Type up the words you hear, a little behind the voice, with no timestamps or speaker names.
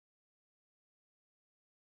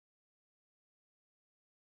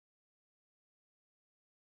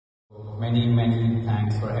Many, many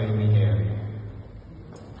thanks for having me here.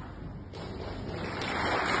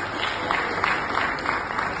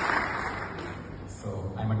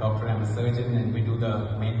 So, I'm a doctor, I'm a surgeon, and we do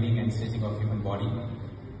the mending and stitching of human body.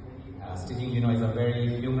 Stitching, is a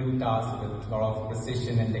very human task with a lot of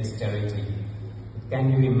precision and dexterity. Can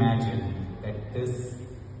you imagine that this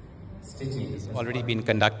stitching has already been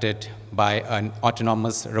conducted by an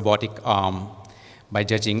autonomous robotic arm by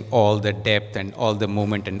judging all the depth and all the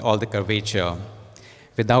movement and all the curvature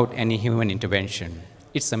without any human intervention?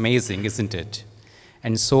 It's amazing, isn't it?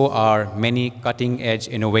 And so are many cutting-edge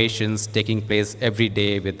innovations taking place every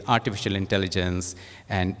day with artificial intelligence,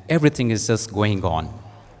 and everything is just going on.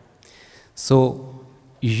 So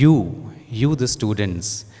you the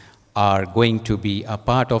students, are going to be a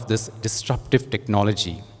part of this disruptive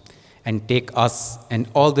technology and take us and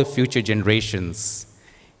all the future generations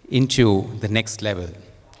into the next level.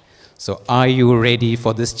 So are you ready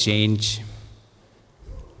for this change?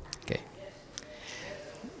 Okay.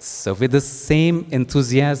 So with the same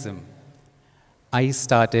enthusiasm, I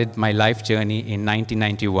started my life journey in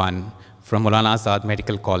 1991 from Maulana Azad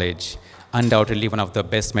Medical College, undoubtedly one of the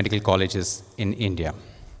best medical colleges in India.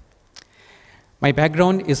 My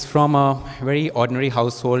background is from a very ordinary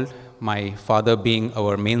household, my father being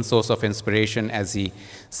our main source of inspiration as he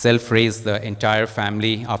self-raised the entire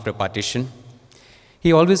family after partition.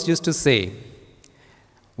 He always used to say,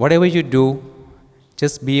 whatever you do,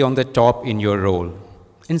 just be on the top in your role.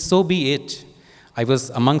 And so be it. I was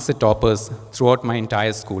amongst the toppers throughout my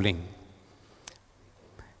entire schooling.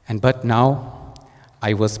 But now,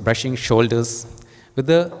 I was brushing shoulders with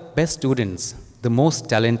the best students, the most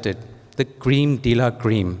talented, the cream de la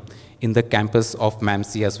cream in the campus of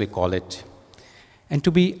MAMC, as we call it. And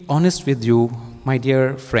to be honest with you, my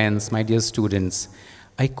dear friends, my dear students,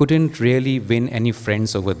 I couldn't really win any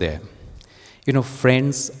friends over there.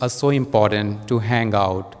 Friends are so important to hang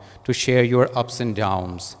out, to share your ups and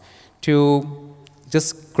downs, to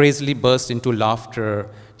just crazily burst into laughter,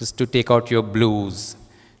 just to take out your blues,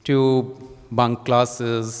 to bunk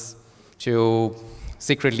classes, to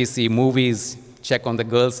secretly see movies, check on the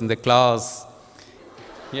girls in the class.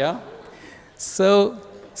 Yeah? So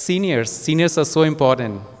seniors are so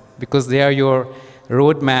important because they are your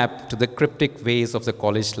roadmap to the cryptic ways of the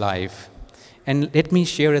college life. And let me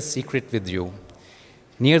share a secret with you.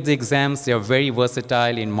 Near the exams, they are very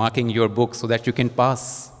versatile in marking your book so that you can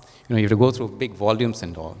pass. You have to go through big volumes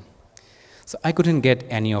and all. So I couldn't get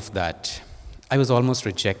any of that. I was almost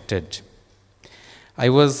rejected. I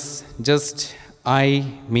was just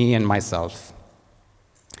me and myself.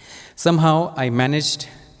 Somehow I managed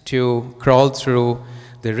to crawl through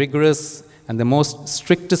the rigorous and the most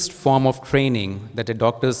strictest form of training that a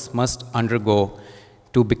doctor must undergo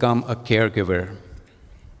to become a caregiver.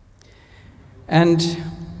 And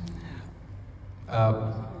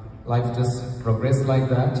life just progressed like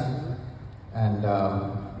that. And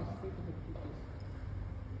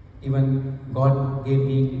even God gave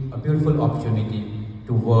me a beautiful opportunity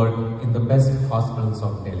to work in the best hospitals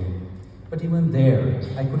of Delhi. But even there,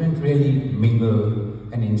 I couldn't really mingle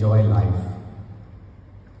and enjoy life.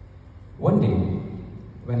 One day,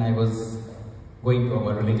 when I was going to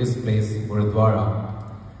our religious place, Gurudwara,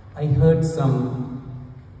 I heard some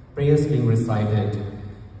prayers being recited.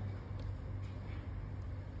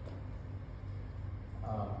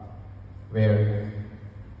 Where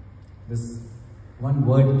this one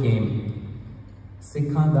word came,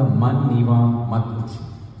 Sikha da man niva mat uchi,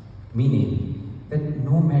 meaning that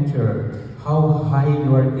no matter how high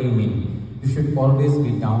you are aiming, you should always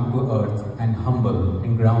be down to earth and humble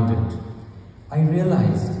and grounded. I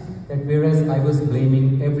realized that whereas I was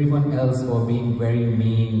blaming everyone else for being very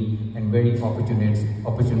mean and very opportunist,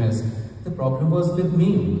 the problem was with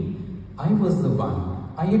me. I was the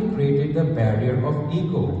one. I had created the barrier of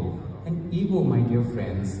ego. And ego, my dear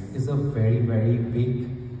friends, is a very, very big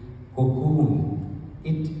cocoon.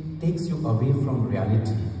 It takes you away from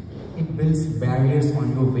reality. It builds barriers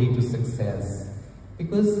on your way to success.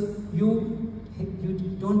 Because you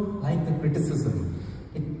don't like the criticism.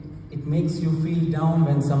 It makes you feel down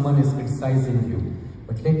when someone is criticizing you.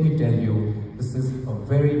 But let me tell you, this is a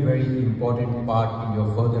very, very important part in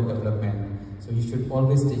your further development. So you should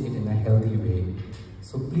always take it in a healthy way.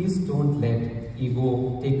 So please don't let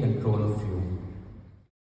ego take control of you.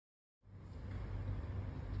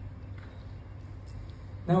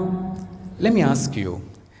 Now, let me ask you,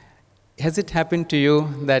 has it happened to you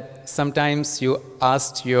that sometimes you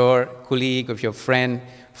asked your colleague or your friend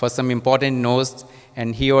for some important notes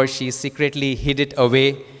and he or she secretly hid it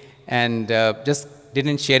away and just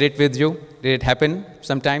didn't share it with you? Did it happen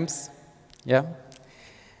sometimes? Yeah?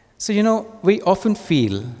 So, we often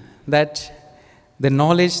feel that the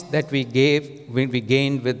knowledge that we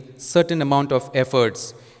gained with certain amount of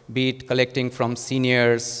efforts, be it collecting from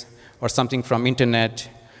seniors or something from internet,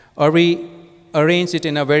 or we arrange it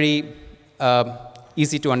in a very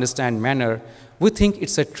easy to understand manner, we think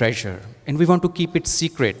it's a treasure and we want to keep it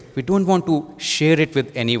secret. We don't want to share it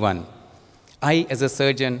with anyone. I, as a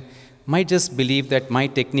surgeon, might just believe that my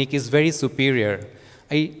technique is very superior.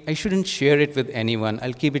 I shouldn't share it with anyone.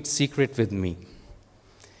 I'll keep it secret with me.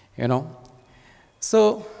 You know?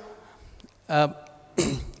 So,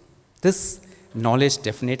 this knowledge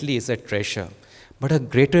definitely is a treasure. But a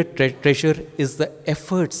greater treasure is the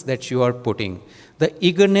efforts that you are putting, the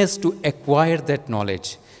eagerness to acquire that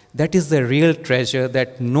knowledge. That is the real treasure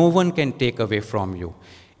that no one can take away from you.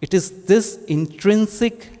 It is this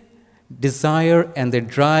intrinsic desire and the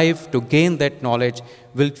drive to gain that knowledge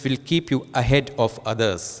will keep you ahead of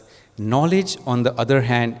others. Knowledge, on the other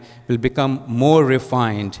hand, will become more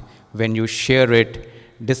refined when you share it,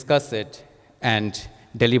 discuss it, and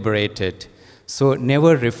deliberate it. So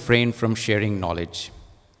never refrain from sharing knowledge.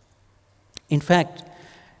 In fact,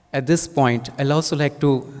 at this point, I'll also like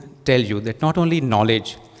to tell you that not only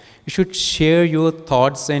knowledge, you should share your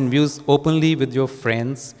thoughts and views openly with your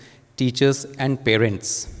friends, teachers, and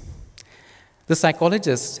parents. The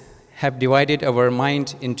psychologists have divided our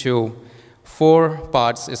mind into 4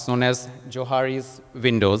 parts. It's known as Johari's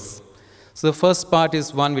windows. So the first part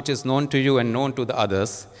is one which is known to you and known to the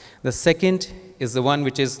others. The second is the one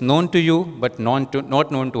which is known to you but not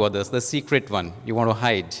known to others, the secret one you want to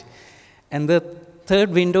hide. And the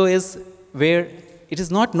third window is where it is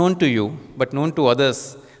not known to you but known to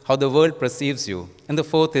others, how the world perceives you. And the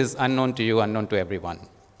fourth is unknown to you, unknown to everyone.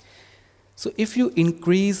 So if you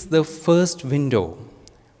increase the first window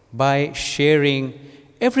by sharing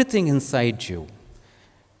everything inside you,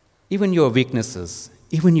 even your weaknesses,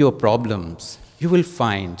 even your problems, you will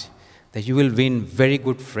find that you will win very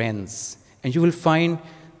good friends and you will find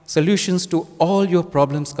solutions to all your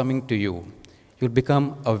problems coming to you. You'll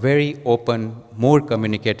become a very open, more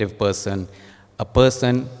communicative person, a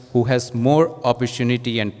person who has more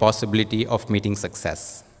opportunity and possibility of meeting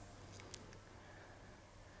success.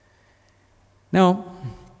 Now,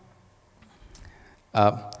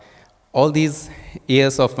 all these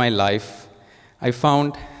years of my life, I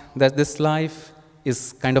found that this life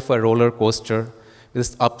is kind of a roller coaster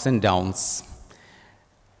with ups and downs.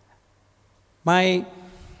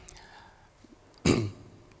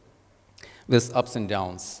 With ups and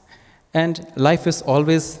downs. And life is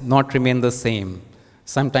always not remain the same.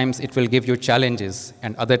 Sometimes it will give you challenges,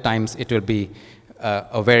 and other times it will be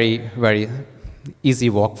a very, very easy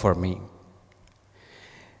walk for me.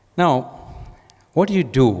 Now, what do you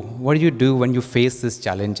do? What do you do when you face these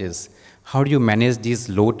challenges? How do you manage these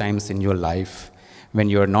low times in your life when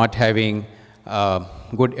you're not having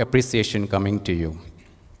good appreciation coming to you?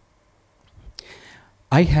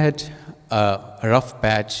 I had a rough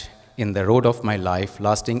patch in the road of my life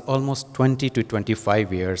lasting almost 20 to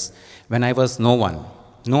 25 years when I was no one,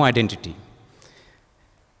 no identity.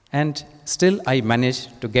 And still I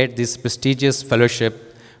managed to get this prestigious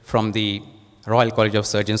fellowship from the Royal College of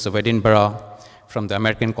Surgeons of Edinburgh, from the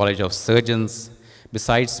American College of Surgeons.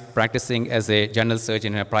 Besides practicing as a general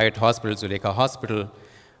surgeon in a private hospital, Zuleika Hospital,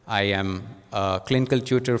 I am a clinical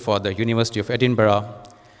tutor for the University of Edinburgh.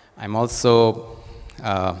 I'm also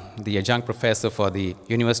the adjunct professor for the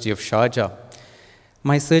University of Sharjah.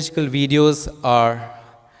 My surgical videos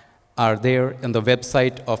are there on the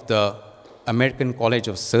website of the American College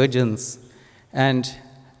of Surgeons, and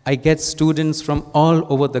I get students from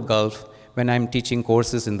all over the Gulf when I'm teaching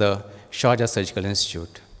courses in the Sharjah Surgical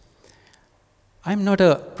Institute. I'm not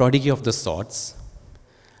a prodigy of the sorts.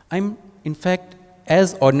 I'm, in fact,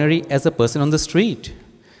 as ordinary as a person on the street.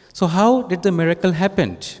 So how did the miracle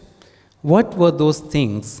happen? What were those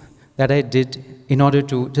things that I did in order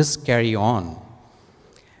to just carry on?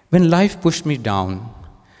 When life pushed me down,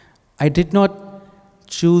 I did not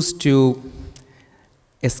choose to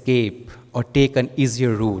escape or take an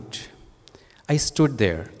easier route. I stood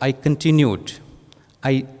there. I continued.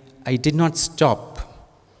 I did not stop.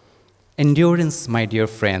 Endurance, my dear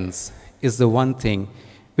friends, is the one thing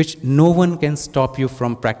which no one can stop you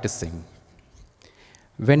from practicing.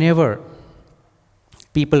 Whenever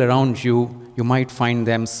people around you, you might find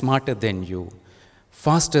them smarter than you,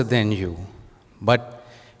 faster than you, but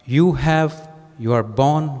you are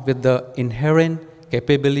born with the inherent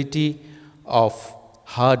capability of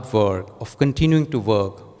hard work, of continuing to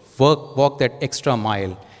walk that extra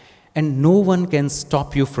mile, and no one can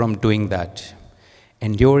stop you from doing that.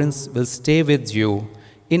 Endurance will stay with you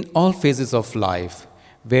in all phases of life,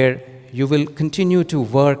 where you will continue to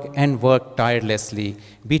work and work tirelessly,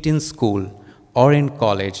 be it in school or in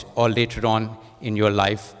college or later on in your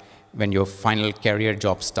life when your final career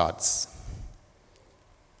job starts.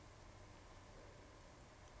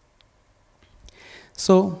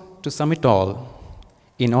 So, to sum it all,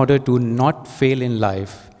 in order to not fail in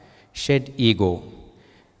life, shed ego,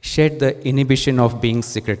 shed the inhibition of being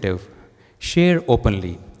secretive, share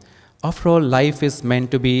openly. After all, life is meant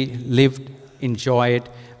to be lived, enjoyed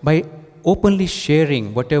by openly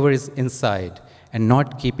sharing whatever is inside and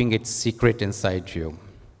not keeping it secret inside you.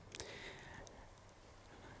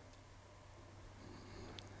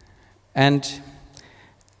 And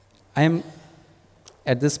I am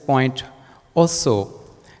at this point also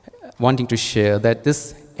wanting to share that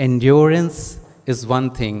this endurance is one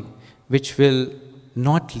thing which will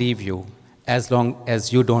not leave you as long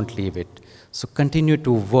as you don't leave it. So continue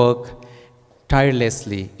to work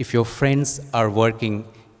tirelessly. If your friends are working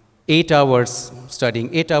 8 hours,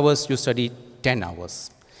 studying 8 hours, you study 10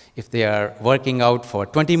 hours. If they are working out for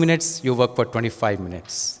 20 minutes, you work for 25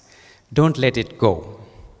 minutes. Don't let it go.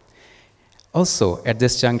 Also, at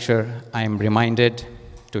this juncture, I am reminded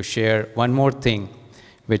to share one more thing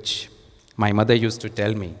which my mother used to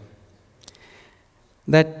tell me,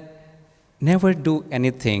 that never do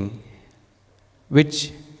anything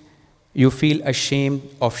which you feel ashamed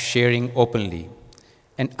of sharing openly.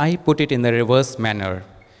 And I put it in the reverse manner.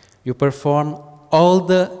 You perform all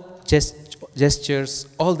the gestures,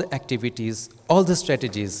 all the activities, all the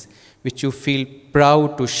strategies which you feel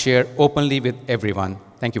proud to share openly with everyone.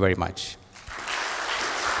 Thank you very much.